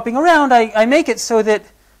that swapping around, I make it so that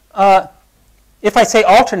if I say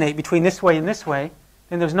alternate between this way and this way,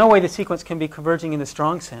 then there's no way the sequence can be converging in the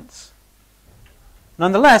strong sense.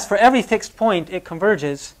 Nonetheless, for every fixed point, it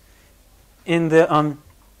converges in the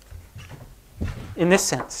in this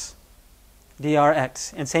sense,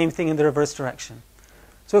 drx, and same thing in the reverse direction.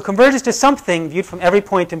 So it converges to something viewed from every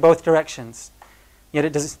point in both directions. Yet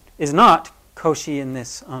it is not Cauchy in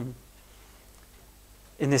this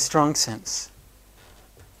strong sense.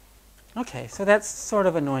 Okay, so that's sort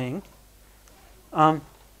of annoying.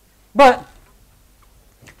 But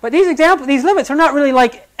these limits are not really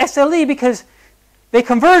like SLE because they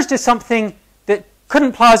converge to something that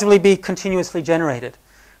couldn't plausibly be continuously generated.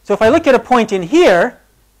 So if I look at a point in here,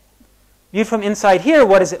 viewed from inside here,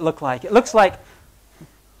 what does it look like? It looks like,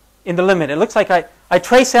 in the limit, it looks like I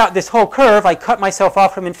trace out this whole curve, I cut myself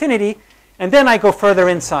off from infinity, and then I go further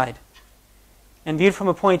inside. And viewed from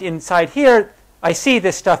a point inside here, I see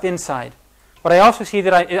this stuff inside. But I also see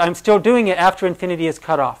that I'm still doing it after infinity is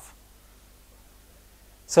cut off.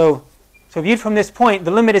 So viewed from this point,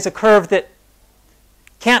 the limit is a curve that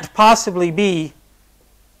can't possibly be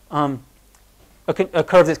a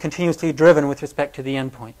curve that's continuously driven with respect to the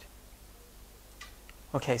endpoint.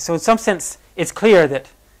 Okay, so in some sense, it's clear that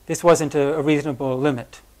this wasn't a reasonable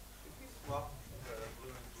limit. If we swap blue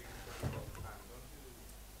and green circle all the time, don't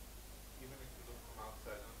you, even if you look from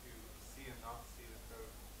outside, don't you see and not see the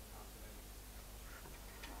curve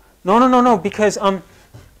counted in? No, because,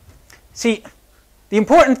 see, the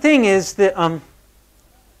important thing is that, I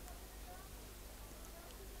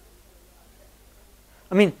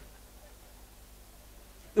mean,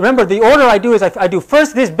 remember, the order I do is I do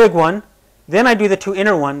first this big one, then I do the two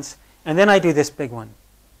inner ones, and then I do this big one.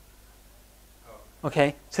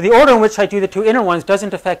 Okay? So the order in which I do the two inner ones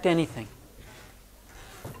doesn't affect anything.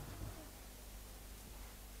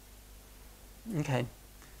 Okay.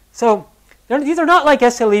 So these are not like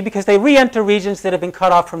SLE because they re-enter regions that have been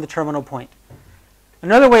cut off from the terminal point.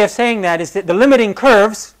 Another way of saying that is that the limiting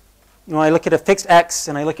curves, you know, I look at a fixed x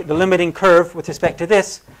and I look at the limiting curve with respect to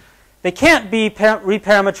this, they can't be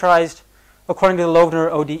reparametrized according to the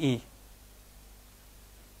Loebner ODE.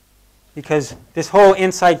 because this whole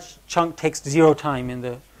inside chunk takes 0 time in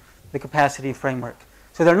the capacity framework.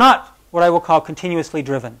 So they're not what I will call continuously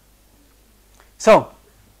driven. So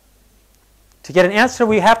to get an answer,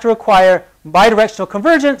 we have to require bidirectional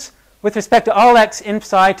convergence with respect to all x in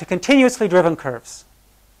psi to continuously driven curves.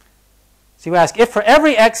 So you ask, if for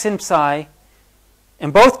every x in psi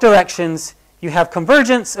in both directions you have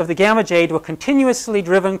convergence of the gamma j to a continuously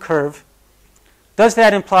driven curve, does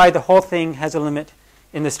that imply the whole thing has a limit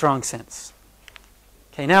in the strong sense?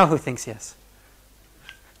 Okay, now who thinks yes?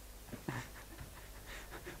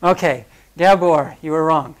 Okay, Gabor, you were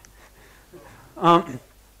wrong.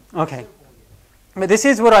 Okay, but this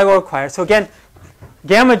is what I will require. So again,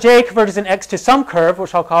 gamma j converges in x to some curve,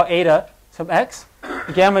 which I'll call eta sub x.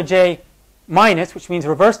 Gamma j minus, which means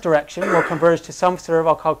reverse direction, will converge to some curve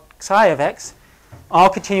I'll call psi of x, all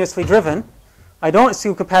continuously driven. I don't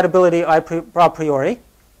assume compatibility a priori.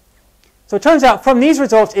 So it turns out from these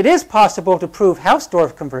results, it is possible to prove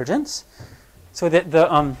Hausdorff convergence, so that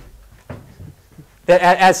that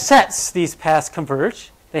as sets these paths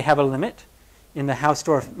converge, they have a limit in the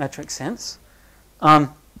Hausdorff metric sense.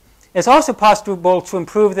 It's also possible to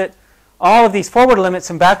prove that all of these forward limits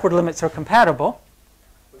and backward limits are compatible.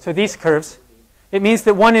 So these curves, it means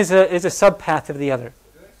that one is a subpath of the other.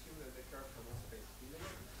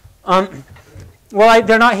 Well,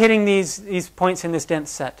 they're not hitting these points in this dense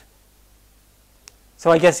set.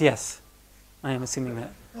 So I guess yes. I am assuming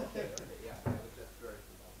that.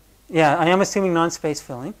 Yeah, I am assuming non-space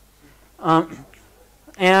filling.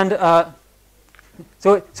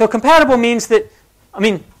 So compatible means that, I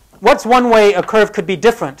mean, what's one way a curve could be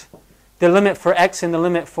different? The limit for x and the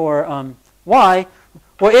limit for y.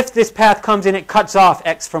 Well, if this path comes in, it cuts off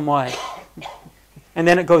x from y. And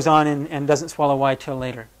then it goes on and doesn't swallow y till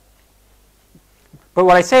later. But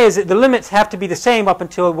what I say is that the limits have to be the same up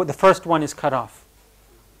until the first one is cut off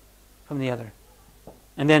from the other.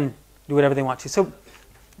 And then do whatever they want to. So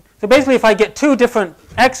basically, if I get two different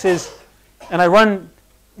x's and I run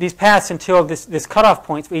these paths until this cutoff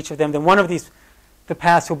points for each of them, then one of the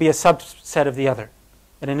paths will be a subset of the other,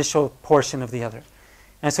 an initial portion of the other.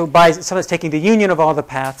 And so by sometimes taking the union of all the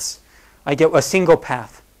paths, I get a single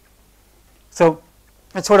path. So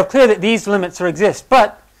it's sort of clear that these limits exist,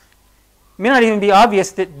 but it may not even be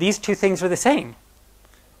obvious that these two things are the same,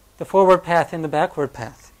 the forward path and the backward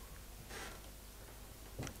path.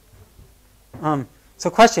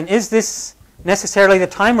 So question, is this necessarily the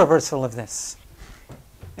time reversal of this?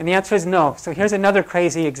 And the answer is no. So here's another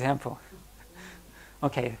crazy example.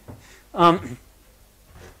 Okay. So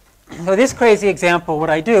this crazy example, what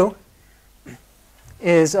I do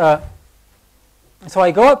is, so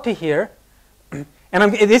I go up to here,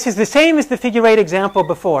 and this is the same as the figure 8 example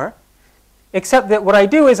before, except that what I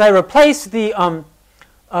do is I replace the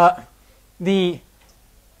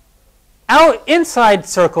inside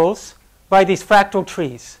circles by these fractal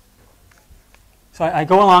trees. So I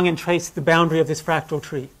go along and trace the boundary of this fractal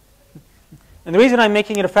tree. And the reason I'm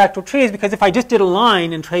making it a fractal tree is because if I just did a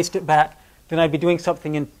line and traced it back, then I'd be doing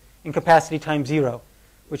something in capacity times 0,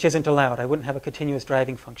 which isn't allowed. I wouldn't have a continuous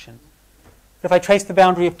driving function. But if I trace the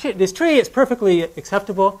boundary of this tree, it's perfectly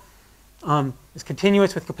acceptable. It's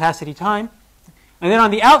continuous with capacity time. And then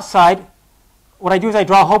on the outside, what I do is I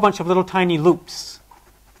draw a whole bunch of little tiny loops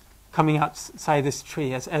coming outside this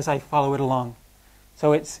tree as I follow it along.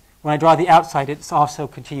 So when I draw the outside, it's also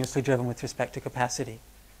continuously driven with respect to capacity.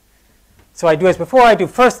 So I do as before. I do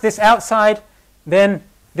first this outside, then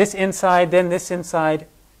this inside, then this inside,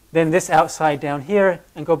 then this outside down here,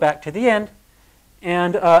 and go back to the end.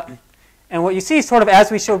 And what you see sort of as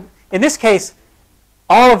we show, in this case,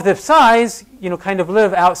 all of the psi's, kind of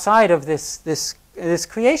live outside of this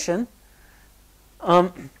creation.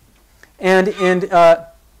 And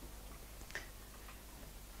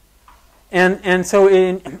so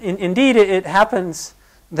indeed it happens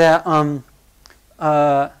that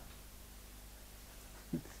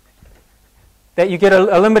that you get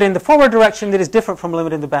a limit in the forward direction that is different from a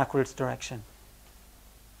limit in the backwards direction.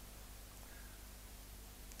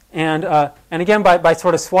 And again, by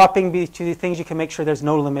sort of swapping between things, you can make sure there's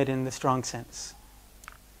no limit in the strong sense.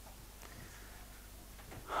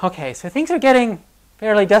 Okay, so things are getting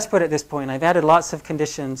fairly desperate at this point. I've added lots of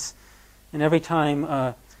conditions, and every time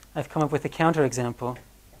I've come up with a counterexample.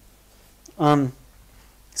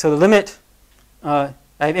 So the limit, I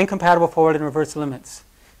have incompatible forward and reverse limits.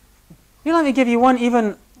 Let me give you one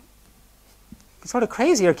even sort of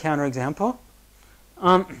crazier counterexample.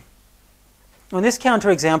 On this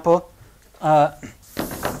counterexample,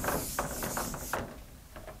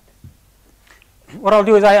 what I'll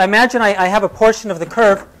do is I imagine I have a portion of the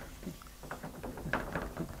curve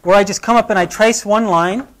where I just come up and I trace one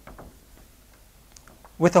line,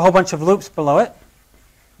 with a whole bunch of loops below it.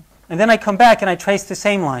 And then I come back and I trace the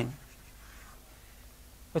same line.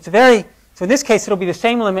 So in this case, it'll be the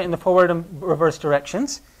same limit in the forward and reverse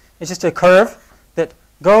directions. It's just a curve that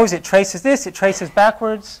goes, it traces this, it traces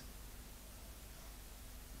backwards.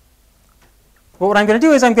 But what I'm going to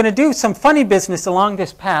do is I'm going to do some funny business along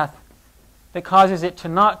this path that causes it to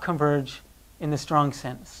not converge in the strong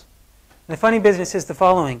sense. And the funny business is the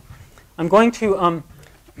following. I'm going to,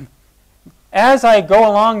 as I go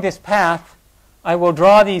along this path, I will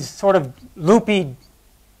draw these sort of loopy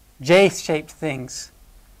J-shaped things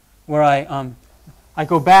where I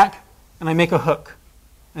go back and I make a hook.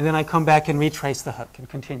 And then I come back and retrace the hook and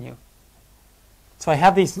continue. So I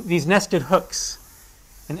have these nested hooks.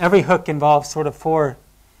 And every hook involves sort of 4,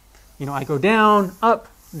 I go down, up,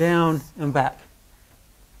 down, and back.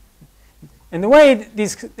 And the way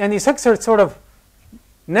these hooks are sort of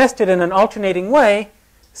nested in an alternating way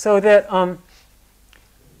so that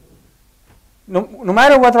no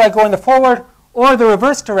matter whether I go in the forward or the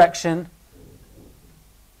reverse direction,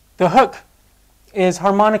 the hook is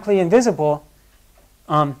harmonically invisible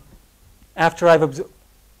after I've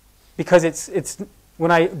because it's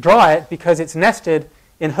when I draw it, because it's nested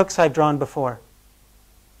in hooks I've drawn before.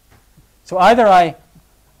 So either I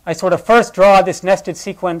sort of first draw this nested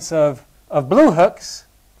sequence of blue hooks,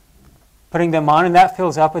 putting them on, and that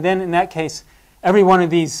fills up, and then in that case, every one of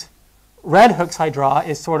these red hooks I draw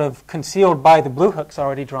is sort of concealed by the blue hooks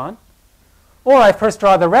already drawn. Or I first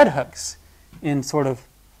draw the red hooks in sort of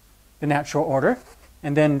the natural order,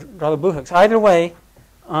 and then draw the blue hooks. Either way,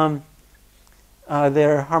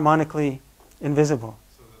 they're harmonically invisible.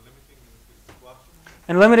 So the limiting is squashing?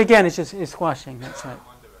 And limit again is squashing. That's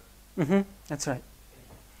right. That's right.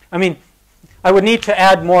 I mean, I would need to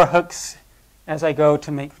add more hooks as I go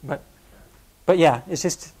to make, but yeah, it's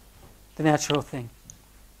just the natural thing.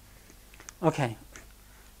 Okay.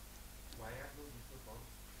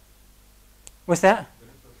 What's that?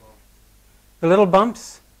 The little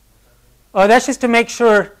bumps? Oh, that's just to make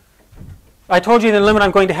sure. I told you the limit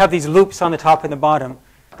I'm going to have these loops on the top and the bottom.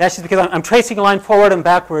 That's just because I'm tracing a line forward and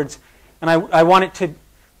backwards, and I want it to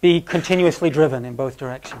be continuously driven in both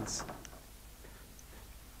directions.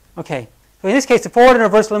 Okay. So in this case, the forward and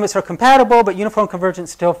reverse limits are compatible, but uniform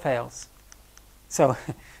convergence still fails. So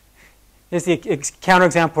here's the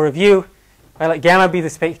counterexample review. If I let gamma be the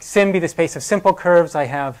space, sim be the space of simple curves, I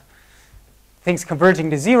have things converging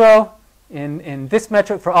to 0 in this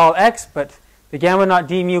metric for all x, but the gamma not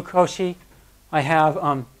d mu Cauchy, I have,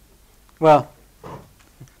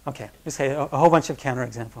 okay, let's say a whole bunch of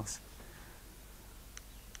counterexamples.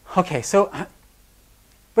 Okay, so,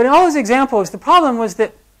 but in all those examples, the problem was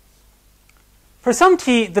that for some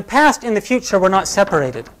t, the past and the future were not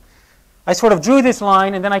separated. I sort of drew this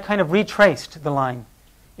line, and then I kind of retraced the line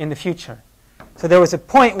in the future. So there was a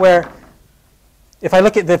point where if I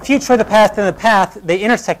look at the future, the past, and the path, they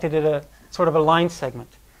intersected at a sort of a line segment.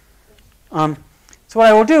 So what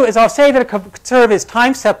I will do is I'll say that a curve is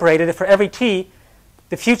time separated if for every t,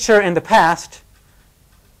 the future and the past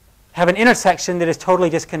have an intersection that is totally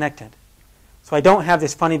disconnected. So I don't have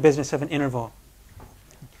this funny business of an interval.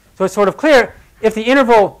 So it's sort of clear, if the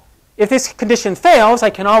interval, if this condition fails, I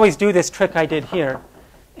can always do this trick I did here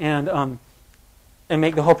and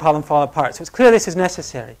make the whole problem fall apart. So it's clear this is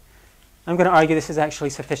necessary. I'm going to argue this is actually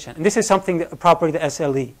sufficient. And this is something that a property the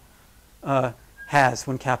SLE has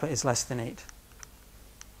when kappa is less than 8.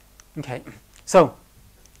 Okay, so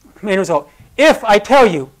main result. If I tell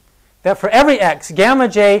you that for every x, gamma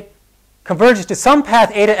j converges to some path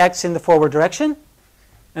eta x in the forward direction,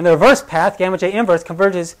 and the reverse path, gamma j inverse,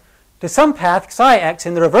 converges to some path psi x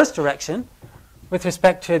in the reverse direction with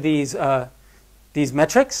respect to these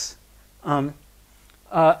metrics, the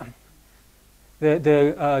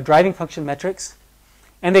driving function metrics,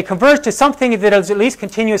 and they converge to something that is at least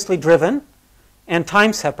continuously driven and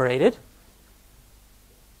time separated.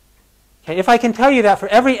 Okay, if I can tell you that for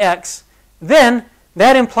every x, then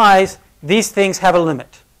that implies these things have a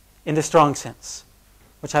limit in the strong sense,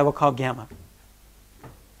 which I will call gamma.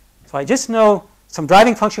 So I just know some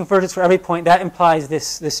driving function convergence for every point. That implies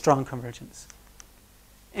this strong convergence.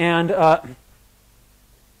 And so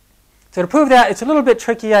to prove that, it's a little bit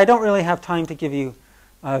tricky. I don't really have time to give you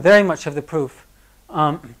very much of the proof.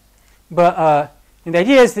 But the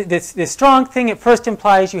idea is that this strong thing at first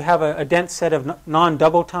implies you have a dense set of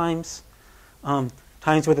non-double times,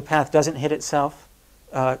 times where the path doesn't hit itself,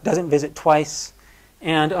 doesn't visit twice.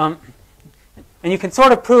 And you can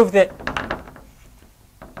sort of prove that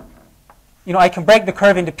I can break the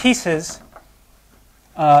curve into pieces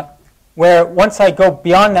where once I go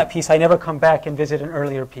beyond that piece, I never come back and visit an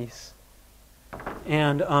earlier piece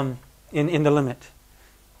and in the limit.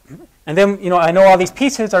 and then, I know all these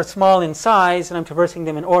pieces are small in size, and I'm traversing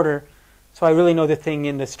them in order, so I really know the thing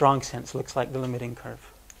in the strong sense looks like the limiting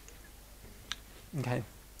curve. Okay.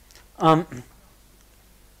 All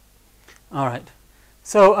right.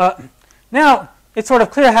 So now it's sort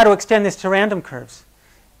of clear how to extend this to random curves.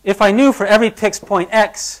 If I knew for every fixed point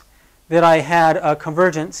x that I had a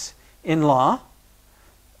convergence in law,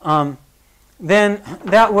 then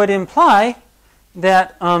that would imply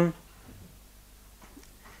that,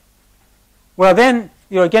 well, then,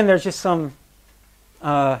 again, there's just some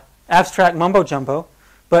abstract mumbo jumbo,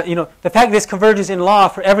 but the fact that this converges in law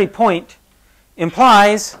for every point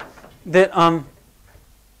implies that,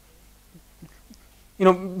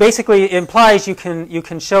 basically it implies you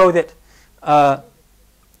can show that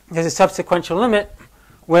there's a subsequential limit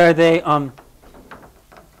where they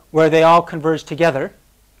all converge together,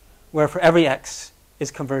 where for every x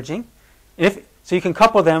is converging. So you can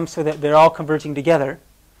couple them so that they're all converging together.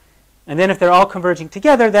 And then if they're all converging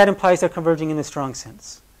together, that implies they're converging in the strong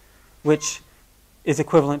sense, which is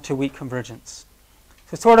equivalent to weak convergence.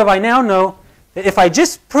 So sort of I now know that if I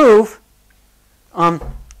just prove, okay,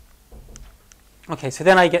 so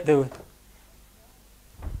then I get the,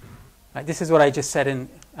 right, this is what I just said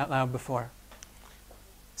out loud before.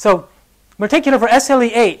 So in particular for SLE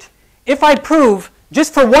 8, if I prove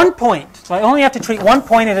just for one point, so I only have to treat one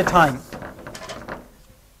point at a time.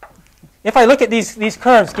 If I look at these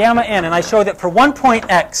curves, gamma n, and I show that for one point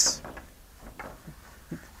x,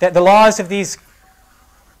 that the laws of these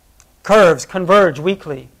curves converge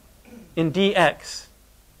weakly in dx.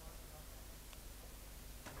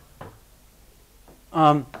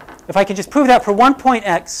 If I can just prove that for one point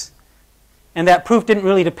x, and that proof didn't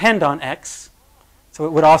really depend on x, so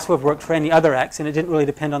it would also have worked for any other x, and it didn't really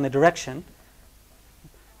depend on the direction.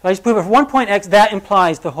 If I just prove it for one point x, that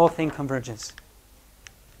implies the whole thing converges.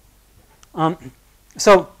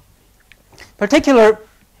 So, particular,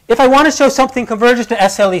 if I want to show something converges to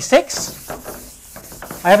SLE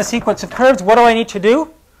 6, I have a sequence of curves. What do I need to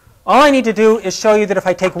do? All I need to do is show you that if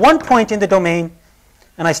I take one point in the domain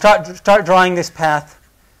and I start drawing this path,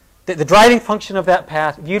 that the driving function of that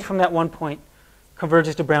path, viewed from that one point,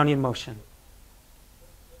 converges to Brownian motion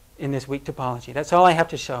in this weak topology. That's all I have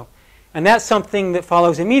to show. And that's something that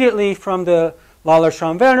follows immediately from the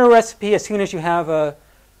Lawler-Schramm-Werner recipe as soon as you have an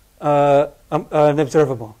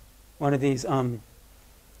observable, one of these conformal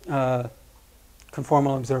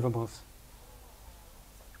observables.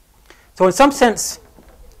 So in some sense,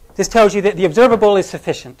 this tells you that the observable is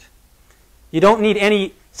sufficient. You don't need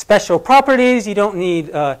any special properties. You don't need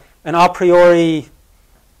an a priori,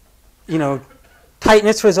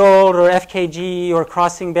 tightness result or FKG or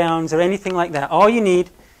crossing bounds or anything like that. All you need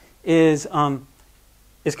is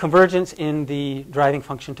convergence in the driving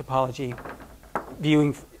function topology,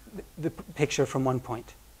 viewing the picture from one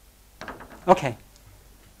point. Okay,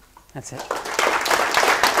 that's it.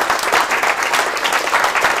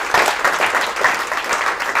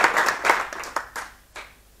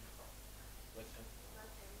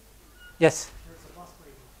 Yes?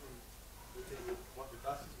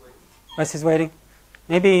 Bus is waiting.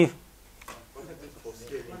 Maybe.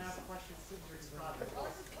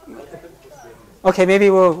 Okay, maybe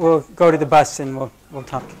we'll go to the bus and we'll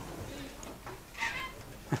talk.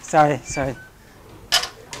 Sorry.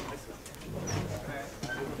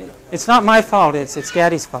 It's not my fault. It's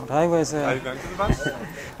Gaddy's fault. Are you going to the bus?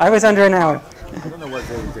 I was under an hour. I don't know what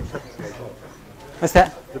they kept. What's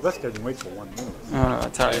that? The bus doesn't wait for 1 minute. Oh, no,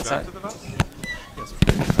 it's all right. Are you It's all going to right. the bus?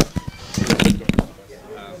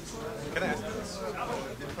 Can I ask you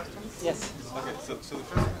a question? Yes. Okay, so the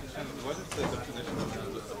first question, what is the definition of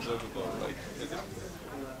observable? Like, is it?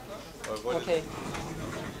 Or what is Okay.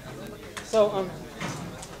 So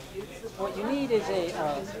what you need is a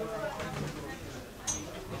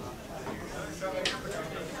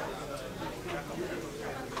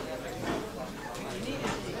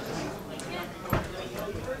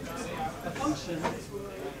function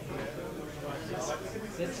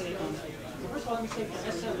that's a first of all, let me say for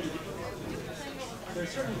SLE, there are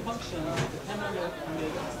certain functions that depend on the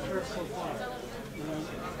curve so far,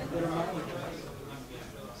 that are multiples.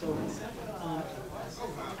 So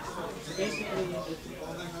basically,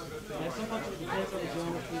 I have some function that depends on the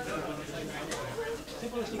geometry of the function.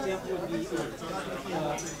 Simplest example would be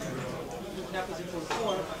cap is equal to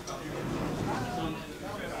 4.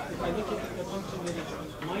 If I look at the function that is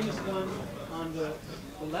 -1 on the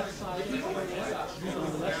left side of the coordinate,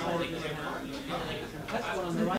 on the left side of this path, and +1 on the right